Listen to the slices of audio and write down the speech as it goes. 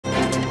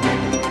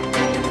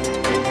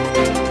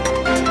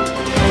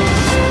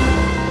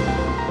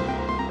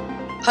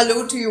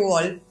Hello to you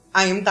all.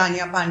 I am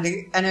Taniya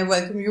Pandey and I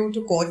welcome you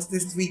to Courts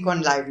This Week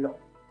on LiveLaw.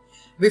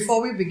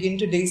 Before we begin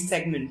today's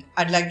segment,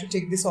 I'd like to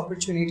take this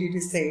opportunity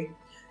to say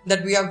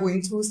that we are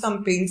going through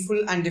some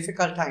painful and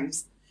difficult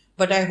times,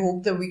 but I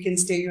hope that we can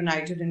stay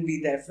united and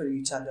be there for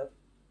each other.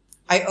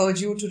 I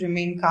urge you to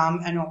remain calm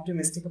and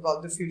optimistic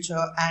about the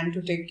future and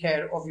to take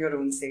care of your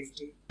own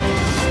safety.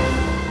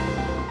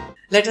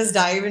 Let us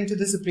dive into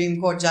the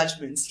Supreme Court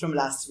judgments from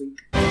last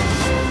week.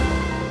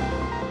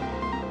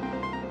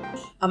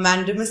 A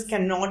mandamus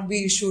cannot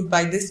be issued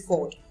by this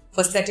court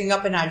for setting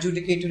up an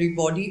adjudicatory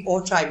body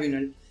or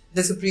tribunal,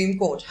 the Supreme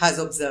Court has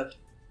observed.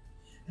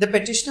 The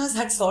petitioners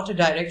had sought a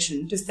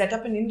direction to set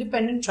up an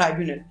independent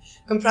tribunal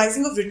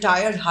comprising of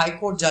retired High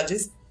Court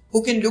judges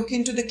who can look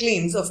into the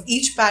claims of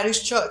each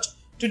parish church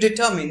to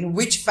determine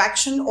which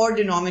faction or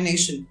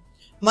denomination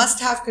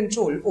must have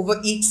control over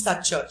each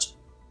such church.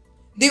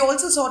 They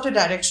also sought a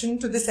direction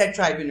to the said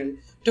tribunal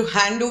to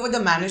hand over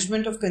the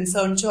management of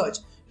concerned church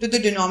to the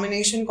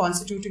denomination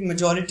constituting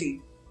majority,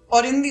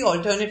 or in the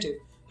alternative,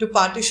 to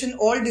partition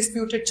all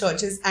disputed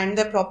churches and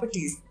their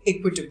properties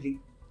equitably.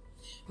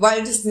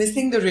 While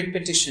dismissing the writ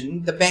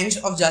petition, the bench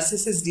of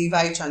Justices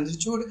D.Y.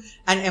 Chandrachud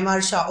and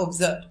M.R. Shah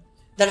observed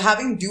that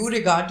having due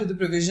regard to the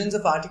provisions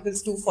of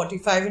Articles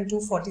 245 and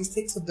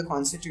 246 of the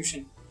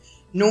Constitution,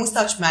 no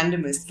such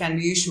mandamus can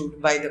be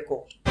issued by the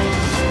court.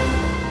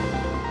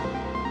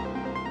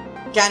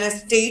 Can a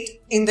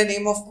state, in the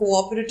name of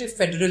cooperative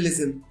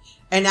federalism,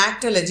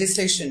 enact a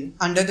legislation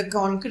under the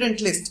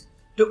concurrent list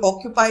to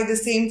occupy the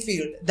same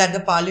field that the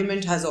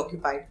Parliament has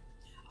occupied?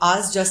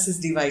 Asked Justice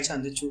D.Y.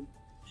 Chandrachud.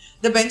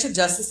 The bench of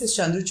Justices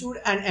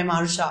Chandrachud and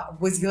M.R. Shah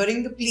was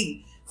hearing the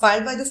plea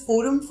filed by the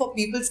Forum for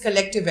People's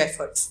Collective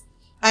Efforts,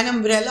 an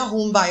umbrella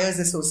home buyers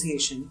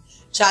association,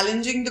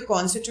 challenging the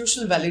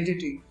constitutional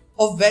validity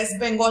of West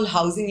Bengal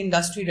Housing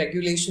Industry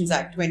Regulations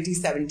Act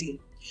 2017,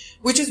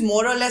 which is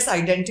more or less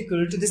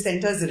identical to the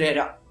centre's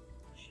RERA.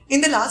 In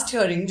the last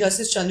hearing,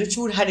 Justice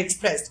Chandrachud had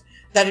expressed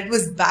that it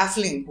was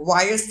baffling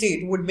why a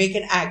state would make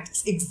an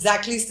act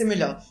exactly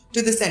similar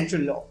to the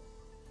central law.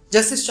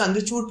 Justice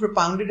Chandrachud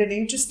propounded an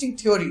interesting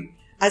theory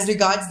as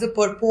regards the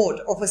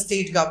purport of a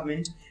state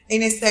government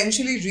in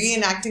essentially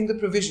reenacting the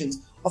provisions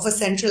of a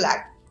central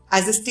act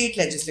as a state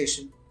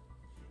legislation,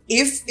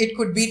 if it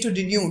could be to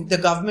denude the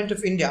Government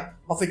of India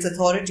of its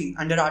authority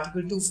under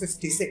Article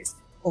 256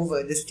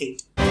 over the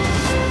state.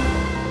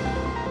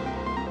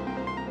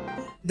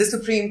 The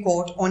Supreme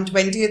Court on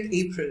 20th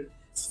April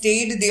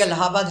stayed the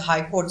Allahabad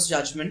High Court's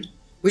judgment,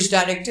 which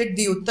directed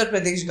the Uttar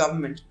Pradesh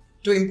government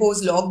to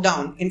impose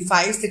lockdown in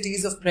 5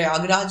 cities of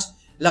Prayagraj,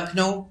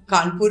 Lucknow,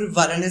 Kanpur,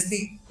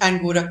 Varanasi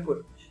and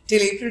Gorakhpur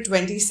till April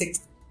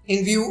 26th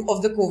in view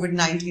of the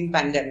COVID-19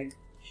 pandemic.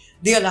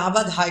 The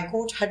Allahabad High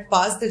Court had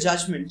passed the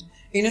judgment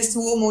in a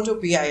suo motu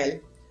PIL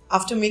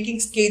after making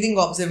scathing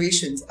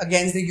observations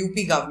against the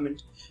UP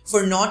government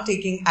for not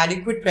taking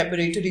adequate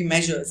preparatory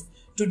measures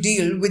to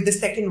deal with the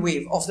second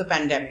wave of the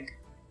pandemic.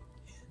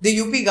 The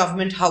UP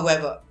government,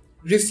 however,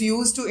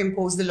 refused to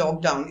impose the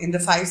lockdown in the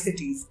 5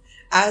 cities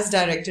as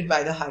directed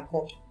by the High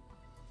Court.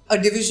 A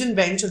division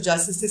bench of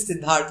Justices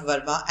Siddharth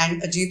Verma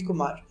and Ajit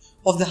Kumar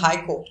of the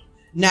High Court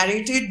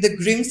narrated the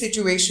grim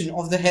situation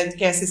of the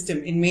healthcare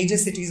system in major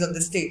cities of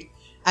the state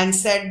and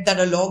said that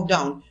a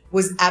lockdown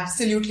was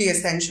absolutely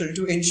essential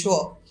to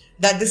ensure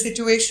that the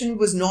situation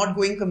was not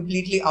going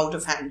completely out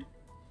of hand.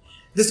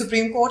 The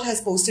Supreme Court has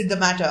posted the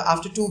matter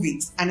after 2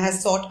 weeks and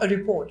has sought a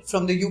report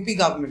from the UP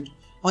government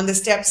on the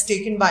steps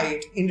taken by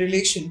it in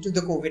relation to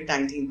the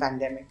COVID-19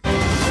 pandemic.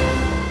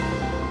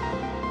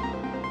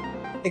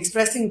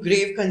 Expressing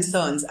grave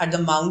concerns at the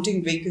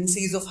mounting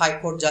vacancies of High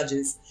Court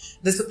judges,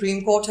 the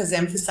Supreme Court has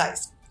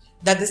emphasized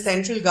that the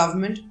central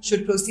government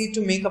should proceed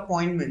to make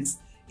appointments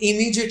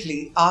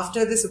immediately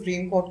after the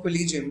Supreme Court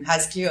Collegium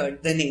has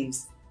cleared the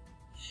names.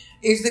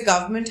 If the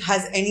government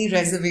has any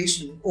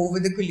reservation over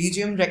the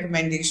Collegium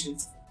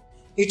recommendations,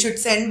 it should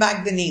send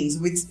back the names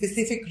with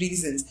specific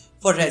reasons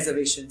for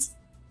reservations.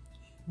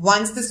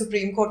 Once the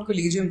Supreme Court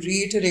Collegium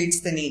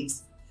reiterates the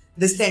names,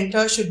 the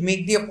centre should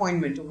make the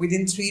appointment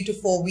within 3 to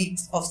 4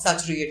 weeks of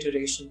such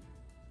reiteration.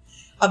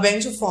 A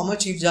bench of former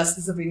Chief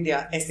Justice of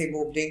India, S.A.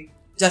 Bobde,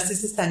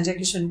 Justices Sanjay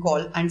Kishan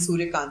Kaul and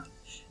Suryakant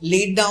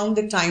laid down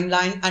the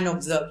timeline and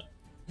observed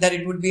that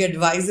it would be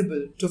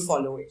advisable to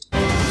follow it.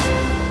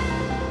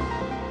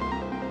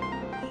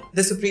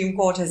 The Supreme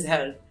Court has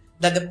held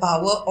that the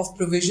power of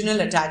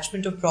provisional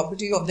attachment of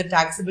property of the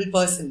taxable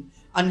person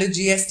under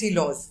GST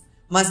laws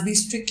must be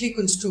strictly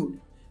construed,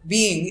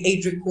 being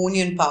a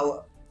draconian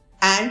power,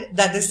 and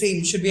that the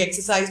same should be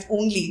exercised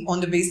only on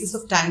the basis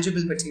of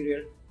tangible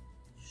material.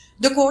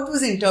 The court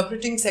was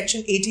interpreting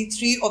Section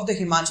 83 of the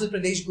Himachal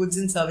Pradesh Goods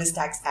and Service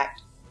Tax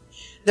Act.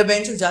 The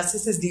bench of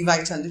Justices D.Y.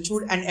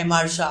 Chandrachud and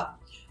M.R. Shah,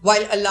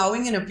 while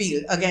allowing an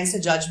appeal against a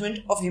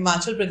judgment of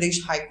Himachal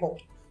Pradesh High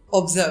Court,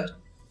 observed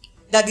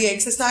that the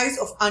exercise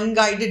of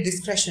unguided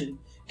discretion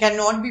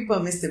cannot be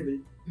permissible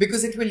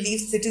because it will leave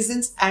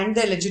citizens and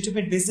their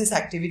legitimate business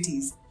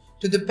activities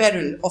to the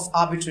peril of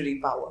arbitrary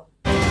power.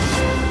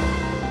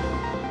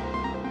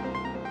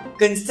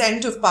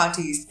 consent of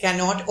parties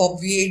cannot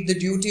obviate the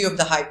duty of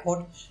the High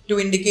Court to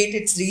indicate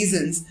its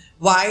reasons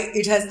why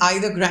it has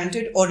either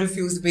granted or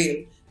refused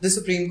bail, the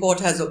Supreme Court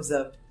has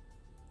observed.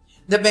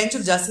 The bench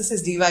of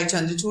Justices D.Y.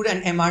 Chandrachud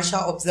and M.R.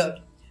 Shah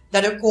observed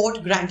that a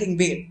court granting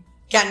bail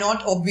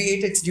cannot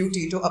obviate its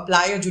duty to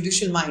apply a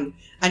judicial mind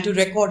and to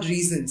record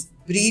reasons,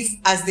 brief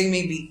as they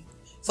may be,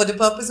 for the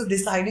purpose of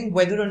deciding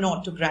whether or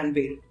not to grant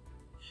bail.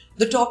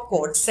 The top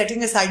court,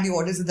 setting aside the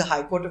orders of the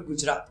High Court of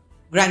Gujarat,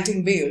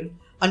 granting bail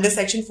under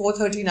Section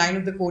 439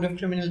 of the Code of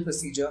Criminal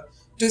Procedure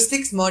to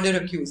 6 murder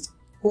accused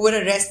who were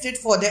arrested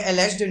for their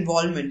alleged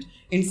involvement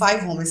in 5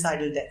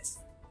 homicidal deaths.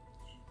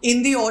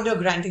 In the order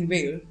granting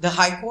bail, the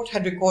High Court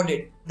had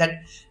recorded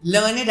that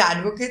learned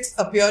advocates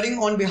appearing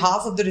on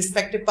behalf of the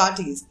respective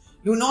parties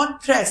do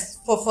not press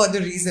for further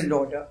reasoned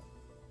order.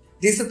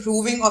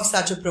 Disapproving of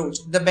such approach,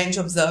 the bench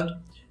observed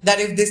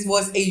that if this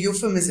was a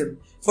euphemism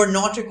for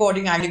not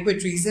recording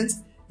adequate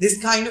reasons,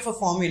 this kind of a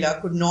formula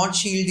could not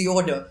shield the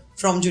order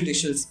from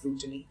judicial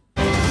scrutiny.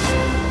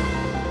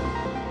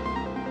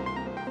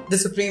 The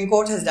Supreme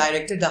Court has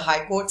directed the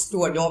High Courts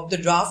to adopt the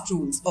draft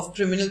rules of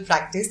criminal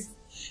practice,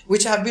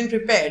 which have been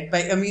prepared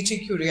by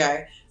Amici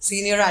Curiae,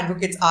 Senior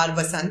Advocates R.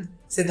 Basant,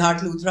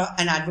 Siddharth Luthra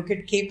and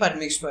Advocate K.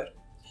 Parmeshwar,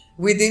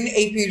 within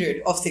a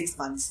period of 6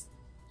 months.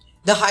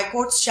 The High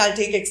Courts shall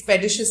take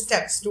expeditious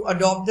steps to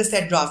adopt the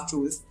said draft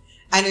rules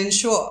and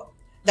ensure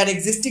that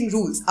existing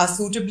rules are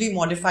suitably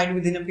modified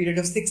within a period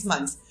of 6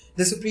 months,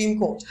 the Supreme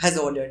Court has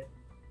ordered.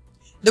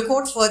 The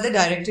court further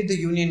directed the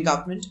Union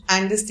Government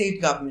and the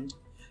State Government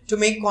to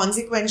make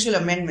consequential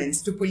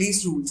amendments to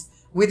police rules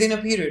within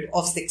a period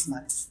of 6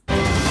 months.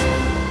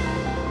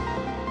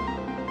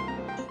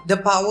 The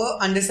power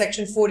under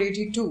Section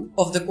 482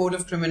 of the Code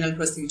of Criminal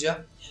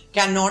Procedure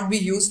cannot be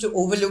used to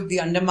overlook the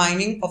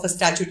undermining of a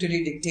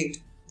statutory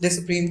dictate, the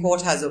Supreme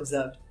Court has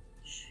observed.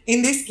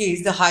 In this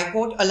case, the High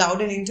Court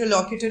allowed an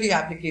interlocutory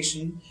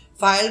application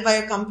filed by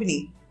a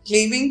company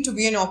claiming to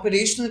be an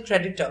operational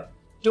creditor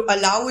to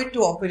allow it to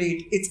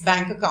operate its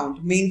bank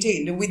account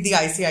maintained with the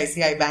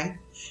ICICI Bank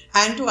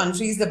and to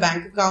unfreeze the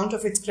bank account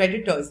of its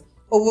creditors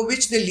over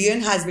which the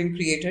lien has been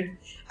created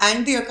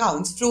and the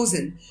accounts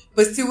frozen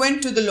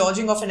pursuant to the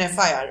lodging of an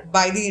FIR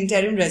by the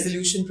interim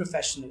resolution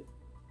professional.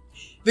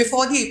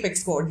 Before the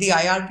Apex Court, the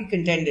IRP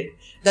contended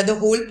that the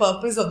whole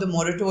purpose of the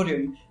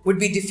moratorium would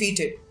be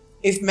defeated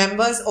if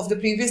members of the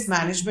previous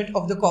management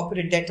of the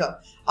corporate debtor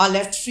are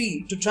left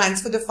free to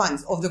transfer the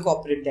funds of the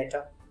corporate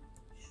debtor.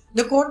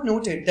 The court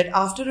noted that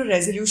after a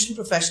resolution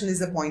professional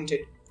is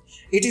appointed,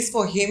 it is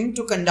for him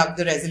to conduct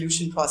the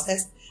resolution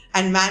process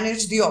and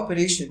manage the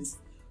operations,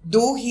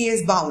 though he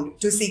is bound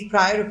to seek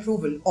prior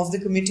approval of the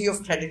Committee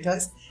of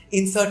Creditors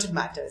in certain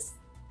matters.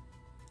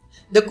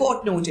 The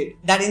court noted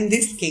that in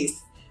this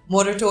case,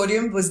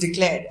 moratorium was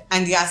declared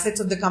and the assets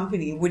of the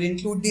company would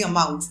include the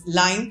amounts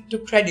lying to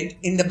credit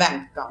in the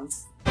bank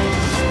accounts.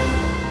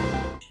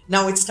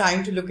 Now it's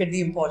time to look at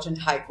the important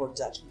High Court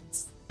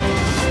judgments.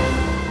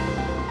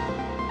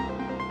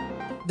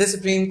 The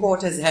Supreme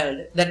Court has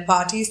held that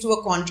parties to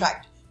a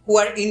contract who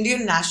are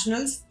Indian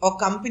nationals or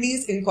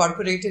companies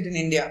incorporated in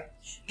India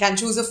can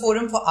choose a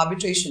forum for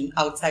arbitration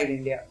outside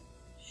India.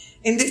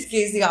 In this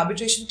case, the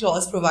arbitration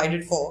clause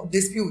provided for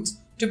disputes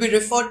to be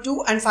referred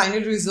to and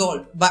finally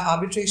resolved by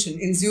arbitration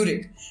in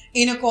Zurich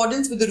in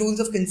accordance with the rules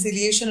of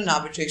conciliation and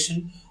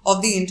arbitration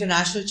of the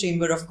International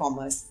Chamber of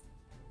Commerce.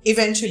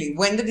 Eventually,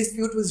 when the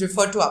dispute was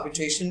referred to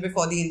arbitration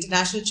before the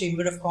International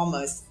Chamber of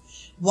Commerce,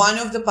 one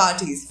of the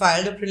parties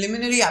filed a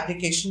preliminary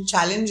application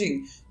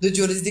challenging the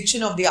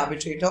jurisdiction of the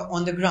arbitrator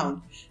on the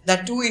ground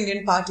that 2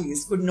 Indian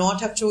parties could not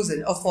have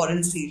chosen a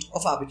foreign seat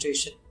of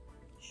arbitration.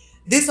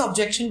 This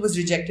objection was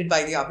rejected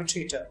by the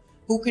arbitrator,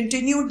 who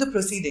continued the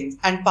proceedings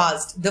and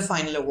passed the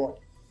final award.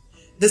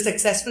 The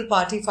successful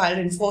party filed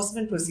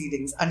enforcement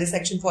proceedings under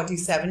Section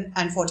 47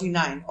 and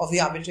 49 of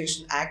the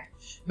Arbitration Act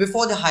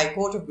before the High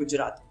Court of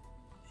Gujarat.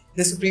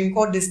 The Supreme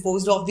Court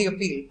disposed of the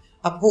appeal,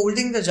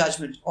 upholding the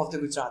judgment of the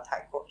Gujarat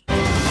High Court.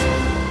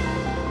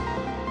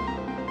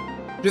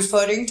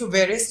 Referring to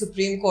various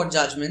Supreme Court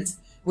judgments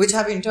which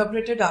have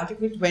interpreted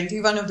Article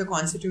 21 of the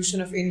Constitution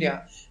of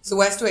India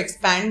so as to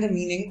expand the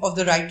meaning of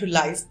the right to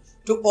life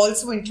to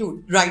also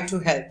include right to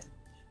health,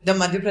 the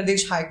Madhya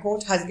Pradesh High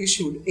Court has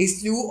issued a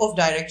slew of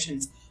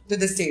directions to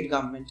the state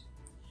government.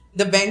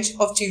 The bench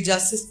of Chief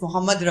Justice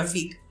Muhammad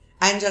Rafiq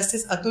and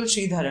Justice Atul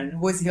Sridharan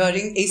was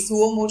hearing a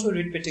suo motu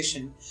writ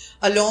petition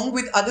along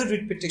with other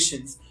writ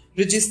petitions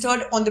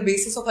registered on the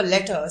basis of a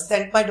letter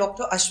sent by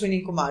Dr.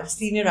 Ashwini Kumar,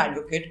 Senior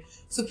Advocate,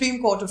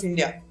 Supreme Court of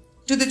India,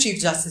 to the Chief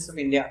Justice of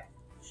India.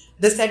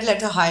 The said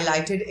letter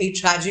highlighted a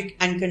tragic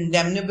and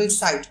condemnable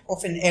sight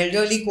of an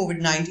elderly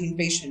COVID-19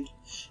 patient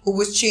who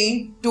was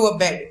chained to a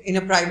bed in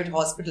a private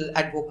hospital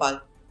at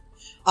Bhopal.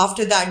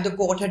 After that, the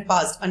court had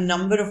passed a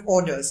number of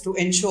orders to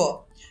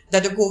ensure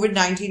that the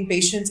COVID-19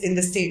 patients in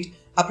the state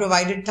are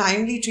provided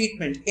timely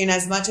treatment in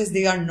as much as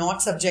they are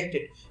not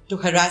subjected to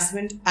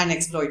harassment and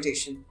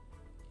exploitation.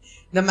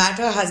 The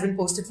matter has been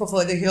posted for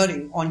further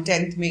hearing on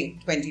 10th May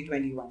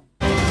 2021.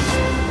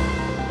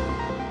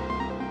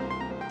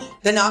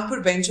 The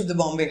Nagpur bench of the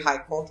Bombay High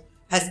Court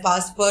has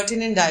passed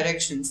pertinent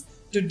directions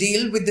to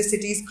deal with the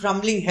city's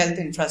crumbling health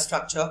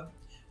infrastructure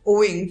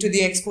owing to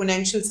the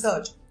exponential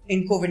surge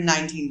in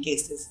COVID-19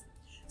 cases,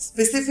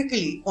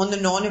 specifically on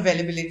the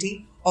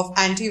non-availability of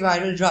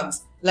antiviral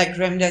drugs like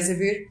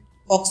remdesivir,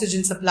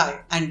 oxygen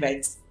supply and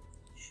beds.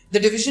 The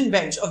division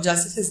bench of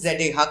Justices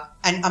Z.A. Haq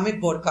and Amit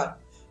Borkar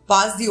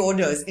passed the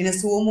orders in a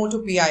suo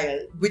motu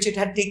PIL which it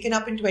had taken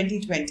up in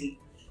 2020,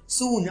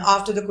 soon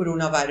after the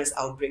coronavirus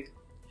outbreak.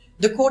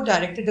 The court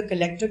directed the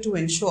collector to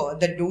ensure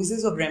that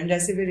doses of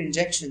remdesivir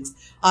injections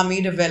are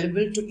made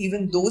available to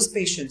even those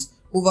patients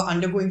who were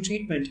undergoing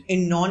treatment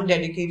in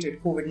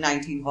non-dedicated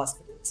COVID-19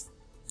 hospitals.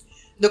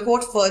 The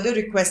court further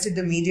requested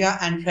the media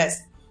and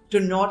press to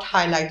not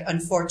highlight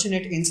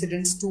unfortunate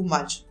incidents too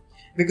much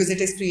because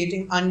it is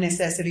creating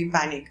unnecessary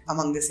panic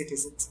among the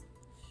citizens.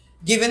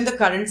 Given the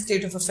current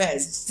state of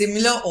affairs,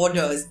 similar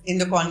orders in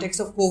the context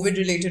of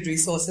COVID-related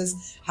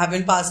resources have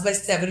been passed by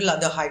several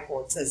other high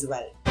courts as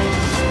well.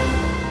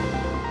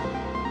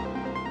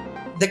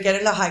 The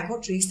Kerala High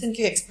Court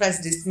recently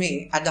expressed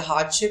dismay at the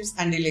hardships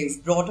and delays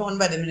brought on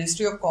by the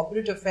Ministry of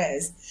Corporate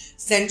Affairs'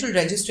 central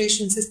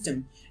registration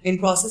system in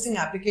processing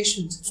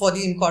applications for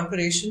the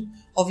incorporation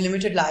of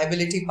limited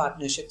liability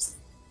partnerships.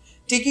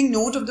 Taking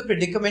note of the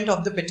predicament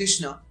of the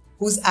petitioner,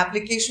 whose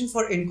application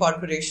for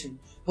incorporation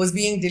was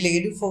being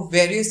delayed for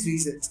various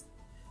reasons,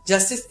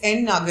 Justice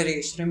N.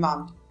 Nagaresh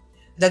remarked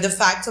that the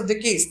facts of the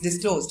case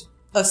disclosed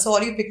a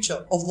sorry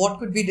picture of what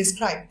could be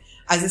described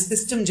as a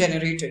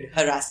system-generated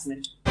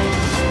harassment.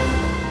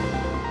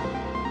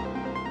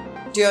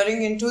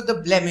 Tearing into the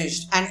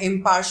blemished and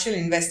impartial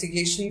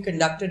investigation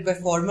conducted by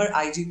former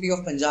IGP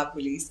of Punjab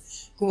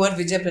Police, Kunwar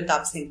Vijay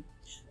Pratap Singh,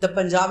 the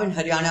Punjab and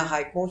Haryana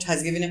High Court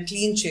has given a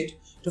clean chit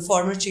to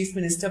former Chief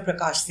Minister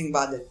Prakash Singh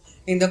Badal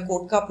in the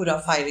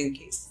Kotkapura firing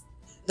case.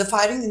 The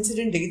firing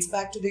incident dates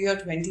back to the year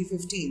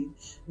 2015,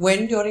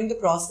 when during the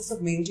process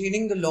of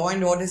maintaining the law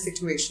and order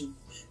situation,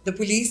 the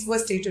police were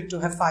stated to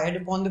have fired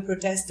upon the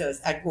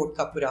protesters at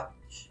Kotkapura,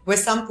 where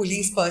some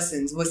police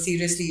persons were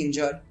seriously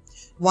injured.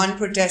 One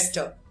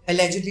protester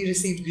allegedly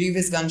received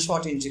grievous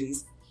gunshot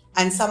injuries,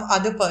 and some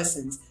other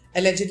persons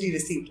allegedly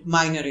received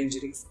minor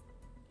injuries.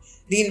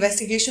 The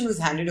investigation was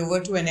handed over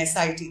to an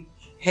SIT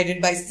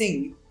headed by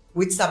Singh,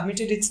 which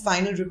submitted its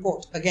final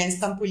report against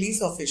some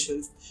police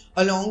officials,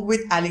 along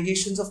with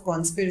allegations of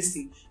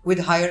conspiracy with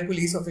higher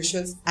police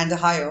officials and the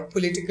higher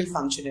political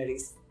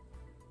functionaries.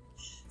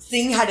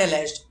 Singh had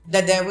alleged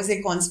that there was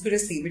a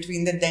conspiracy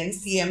between the then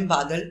CM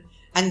Badal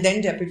and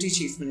then Deputy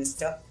Chief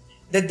Minister,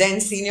 the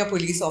then senior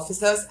police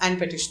officers and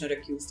petitioner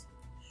accused.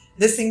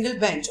 The single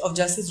bench of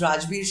Justice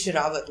Rajbir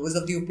Sherawat was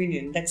of the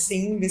opinion that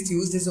Singh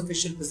misused his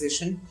official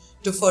position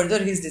to further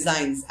his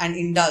designs and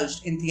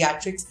indulged in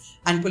theatrics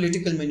and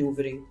political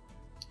maneuvering.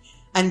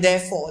 And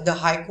therefore, the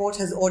High Court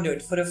has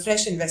ordered for a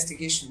fresh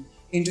investigation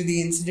into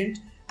the incident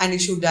and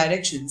issued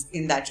directions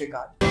in that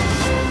regard.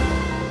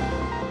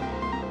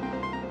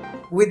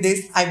 With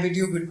this, I bid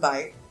you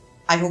goodbye.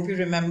 I hope you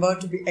remember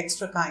to be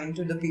extra kind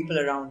to the people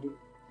around you.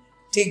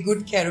 Take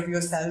good care of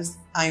yourselves.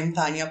 I am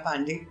Taniya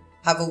Pandey.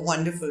 Have a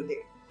wonderful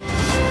day.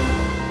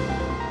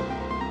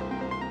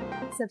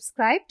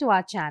 Subscribe to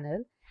our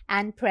channel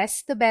and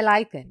press the bell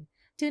icon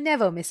to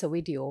never miss a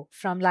video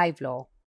from LiveLaw.